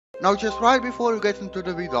Now just right before you get into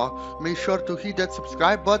the video, make sure to hit that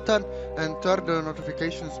subscribe button and turn the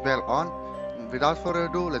notifications bell on. And without further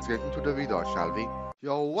ado, let's get into the video, shall we?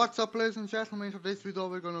 Yo, what's up ladies and gentlemen, in today's video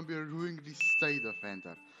we're gonna be reviewing the State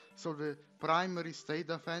Defender. So the primary State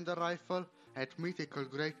Defender rifle at Mythical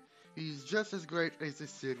grade is just as great as the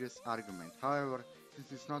Serious Argument. However,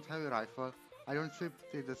 since it's not heavy rifle, I don't treat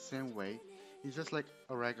it the same way. It's just like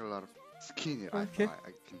a regular skinny rifle, Okay.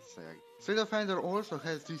 I can say. State Defender also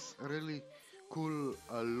has this really cool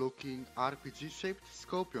looking RPG shaped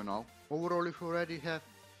scope, you know. Overall, if you already have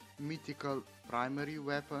mythical primary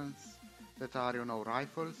weapons that are, you know,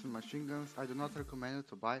 rifles and machine guns, I do not recommend you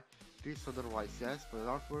to buy this, otherwise yes, but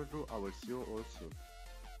without further ado, I will see you all soon.